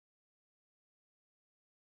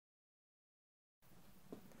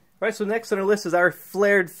Alright, so next on our list is our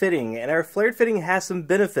flared fitting, and our flared fitting has some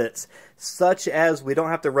benefits, such as we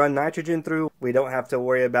don't have to run nitrogen through, we don't have to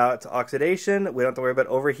worry about oxidation, we don't have to worry about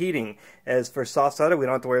overheating. As for soft solder, we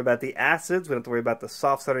don't have to worry about the acids, we don't have to worry about the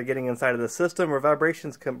soft solder getting inside of the system or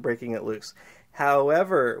vibrations breaking it loose.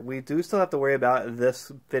 However, we do still have to worry about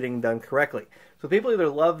this fitting done correctly. So people either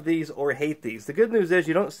love these or hate these. The good news is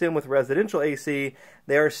you don't see them with residential AC.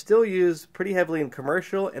 They are still used pretty heavily in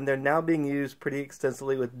commercial, and they're now being used pretty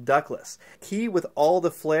extensively with ductless. Key with all the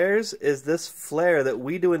flares is this flare that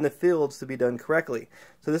we do in the fields to be done correctly.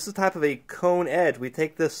 So this is type of a cone edge. We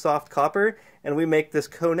take this soft copper and we make this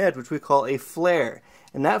cone edge, which we call a flare.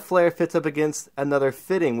 And that flare fits up against another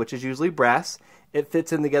fitting, which is usually brass. It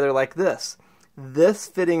fits in together like this. This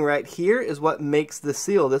fitting right here is what makes the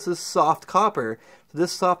seal. This is soft copper. So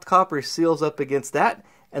this soft copper seals up against that,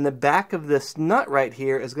 and the back of this nut right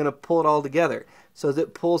here is going to pull it all together. So as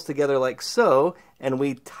it pulls together like so, and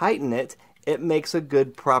we tighten it, it makes a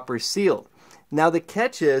good proper seal. Now the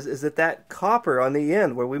catch is that that copper on the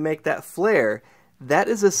end where we make that flare, that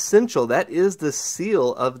is essential. That is the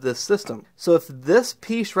seal of the system. So if this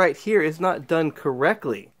piece right here is not done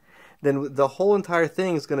correctly, then the whole entire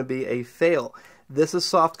thing is going to be a fail. This is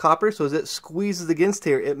soft copper, so as it squeezes against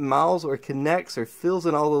here, it mouths or connects or fills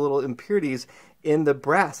in all the little impurities in the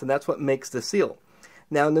brass, and that's what makes the seal.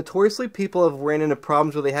 Now, notoriously, people have ran into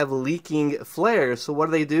problems where they have leaking flares, so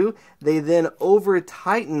what do? They then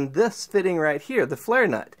over-tighten this fitting right here, the flare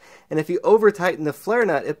nut. And if you over-tighten the flare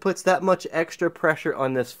nut, it puts that much extra pressure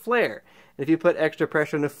on this flare. If you put extra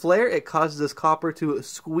pressure on the flare, it causes this copper to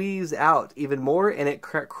squeeze out even more, and it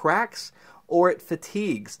cracks or it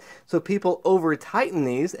fatigues. So people over-tighten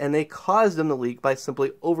these, and they cause them to leak by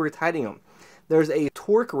simply over-tightening them. There's a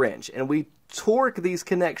torque wrench, and we torque these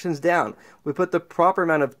connections down. We put the proper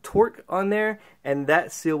amount of torque on there, and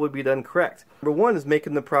that seal would be done correct. Number one is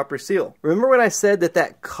making the proper seal. Remember when I said that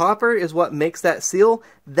that copper is what makes that seal?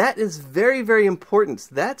 That is very, very important.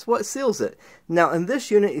 That's what seals it. Now in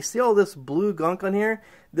this unit, you see all this blue gunk on here?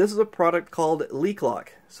 This is a product called leak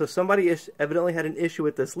lock. So somebody evidently had an issue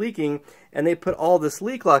with this leaking, and they put all this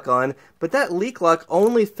leak lock on, but that leak lock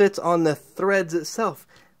only fits on the threads itself.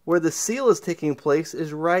 Where the seal is taking place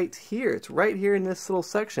is right here. It's right here in this little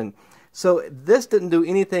section. So this didn't do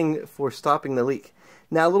anything for stopping the leak.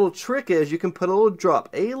 Now a little trick is you can put a little drop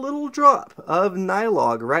of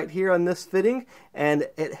Nylog right here on this fitting, and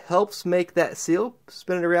it helps make that seal.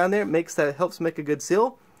 Spin it around there, helps make a good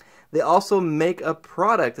seal. They also make a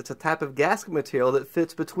product. It's a type of gasket material that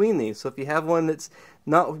fits between these. So if you have one that's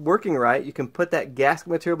not working right, you can put that gasket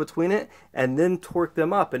material between it and then torque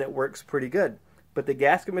them up, and it works pretty good. But the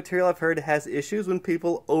gasket material, I've heard, has issues when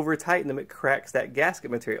people over tighten them. It cracks that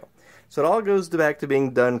gasket material. So it all goes back to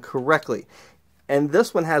being done correctly. And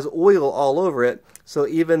this one has oil all over it, so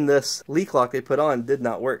even this leak lock they put on did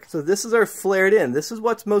not work. So this is our flared in. This is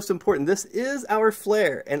what's most important. This is our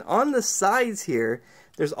flare. And on the sides here,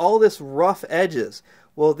 there's all this rough edges.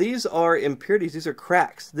 Well, these are impurities. These are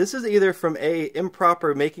cracks. This is either from A,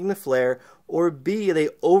 improper making the flare, or B, they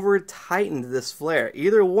over tightened this flare.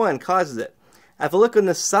 Either one causes it. If I look on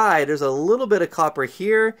the side, there's a little bit of copper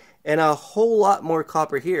here and a whole lot more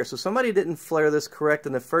copper here. So somebody didn't flare this correct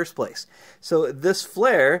in the first place. So this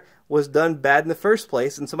flare was done bad in the first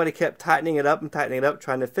place, and somebody kept tightening it up and tightening it up,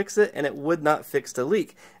 trying to fix it, and it would not fix the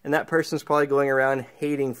leak. And that person's probably going around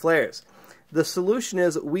hating flares. The solution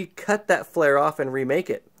is we cut that flare off and remake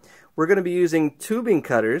it. We're going to be using tubing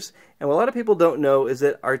cutters, and what a lot of people don't know is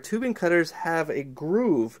that our tubing cutters have a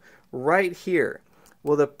groove right here.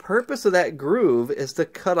 Well, the purpose of that groove is to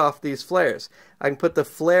cut off these flares. I can put the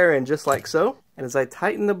flare in just like so, and as I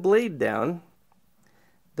tighten the blade down,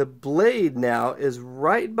 the blade now is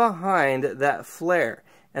right behind that flare,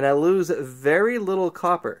 and I lose very little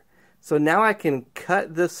copper. So now I can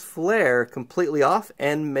cut this flare completely off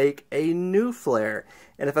and make a new flare.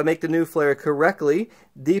 And if I make the new flare correctly,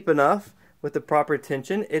 deep enough, with the proper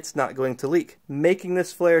tension, it's not going to leak. Making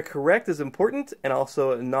this flare correct is important, and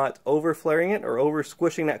also not over flaring it or over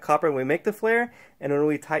squishing that copper when we make the flare, and when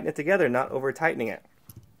we tighten it together, not over tightening it.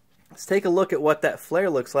 Let's take a look at what that flare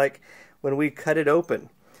looks like when we cut it open.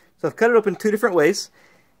 So I've cut it open two different ways.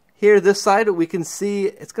 Here, this side, we can see,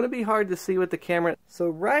 it's going to be hard to see with the camera. So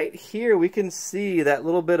right here, we can see that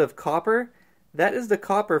little bit of copper. That is the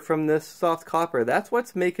copper from this soft copper. That's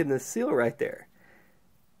what's making the seal right there.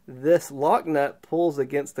 This lock nut pulls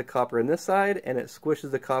against the copper on this side, and it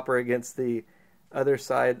squishes the copper against the other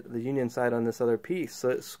side, the union side on this other piece. So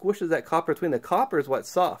it squishes that copper between. The copper is what's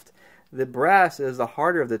soft. The brass is the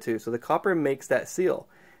harder of the two, so the copper makes that seal.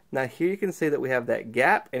 Now here you can see that we have that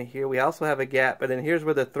gap, and here we also have a gap, and then here's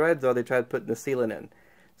where the threads are they tried putting the sealant in.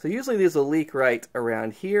 So usually these will leak right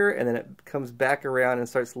around here, and then it comes back around and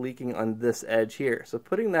starts leaking on this edge here. So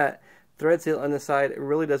putting that thread seal on the side, it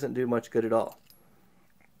really doesn't do much good at all.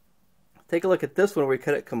 Take a look at this one where we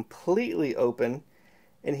cut it completely open.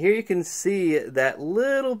 And here you can see that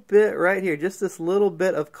little bit right here, just this little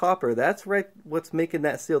bit of copper. That's right what's making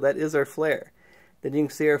that seal. That is our flare. Then you can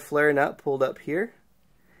see our flare nut pulled up here.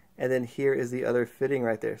 And then here is the other fitting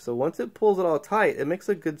right there. So once it pulls it all tight, it makes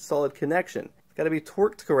a good solid connection. It's got to be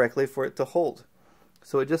torqued correctly for it to hold.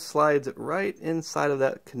 So it just slides right inside of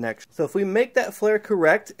that connection. So if we make that flare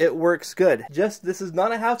correct, it works good. This is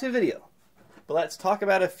not a how-to video. But let's talk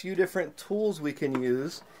about a few different tools we can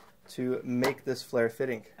use to make this flare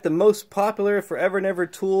fitting. The most popular forever and ever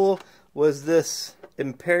tool was this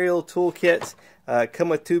Imperial Tool Kit. Come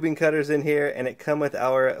with tubing cutters in here, and it come with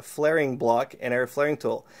our flaring block and our flaring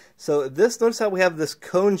tool. So notice how we have this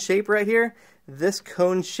cone shape right here? This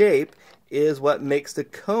cone shape is what makes the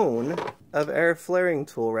cone of our flaring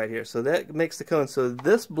tool right here. So that makes the cone. So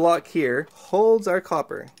this block here holds our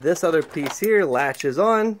copper. This other piece here latches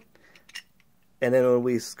on, and then when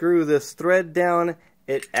we screw this thread down,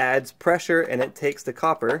 it adds pressure and it takes the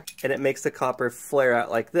copper and it makes the copper flare out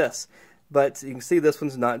like this. But you can see this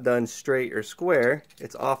one's not done straight or square.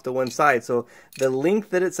 It's off to one side. So the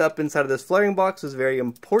length that it's up inside of this flaring box is very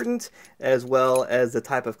important, as well as the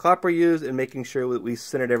type of copper used and making sure that we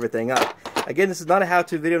centered everything up. Again, this is not a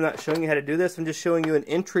how-to video. I'm not showing you how to do this. I'm just showing you an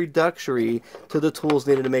introductory to the tools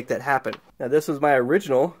needed to make that happen. Now this was my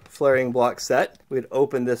original flaring block set. We'd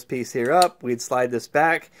open this piece here up. We'd slide this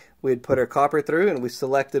back. We'd put our copper through, and we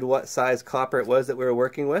selected what size copper it was that we were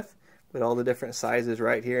working with all the different sizes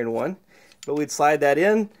right here in one. But we'd slide that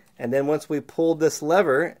in, and then once we pulled this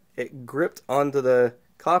lever, it gripped onto the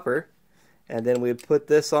copper, and then we'd put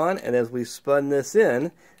this on, and as we spun this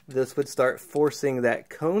in, this would start forcing that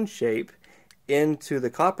cone shape into the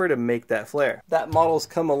copper to make that flare. That model's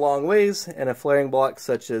come a long ways in a flaring block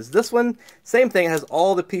such as this one. Same thing, it has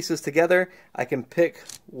all the pieces together. I can pick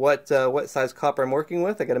what size copper I'm working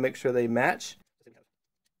with. I got to make sure they match.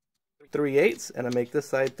 3/8, and I make this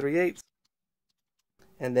side 3/8.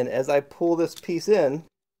 And then as I pull this piece in,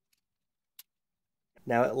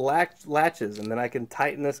 now it latches, and then I can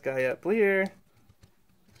tighten this guy up here.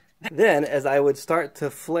 Then as I would start to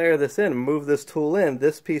flare this in, move this tool in,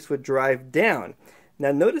 this piece would drive down.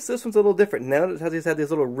 Now notice this one's a little different. Notice how these have these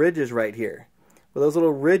little ridges right here. Well, those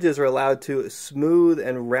little ridges are allowed to smooth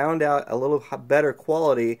and round out a little better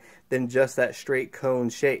quality than just that straight cone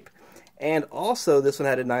shape. And also this one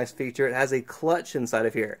had a nice feature. It has a clutch inside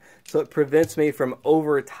of here. So it prevents me from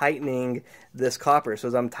over tightening this copper. So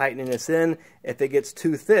as I'm tightening this in, if it gets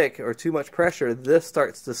too thick or too much pressure, this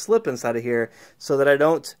starts to slip inside of here so that I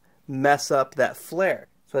don't mess up that flare.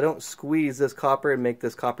 So I don't squeeze this copper and make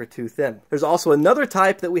this copper too thin. There's also another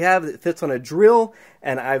type that we have that fits on a drill,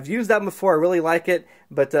 and I've used that before. I really like it,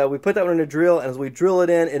 but we put that one in a drill, and as we drill it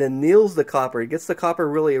in, it anneals the copper. It gets the copper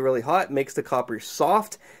really, really hot, makes the copper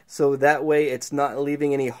soft, so that way it's not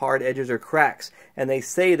leaving any hard edges or cracks. And they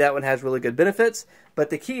say that one has really good benefits, but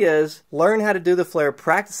the key is learn how to do the flare,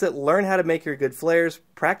 practice it, learn how to make your good flares,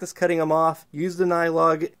 practice cutting them off, use the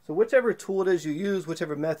Nylog. So whichever tool it is you use,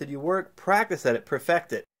 whichever method you work, practice at it,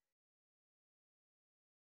 perfect it.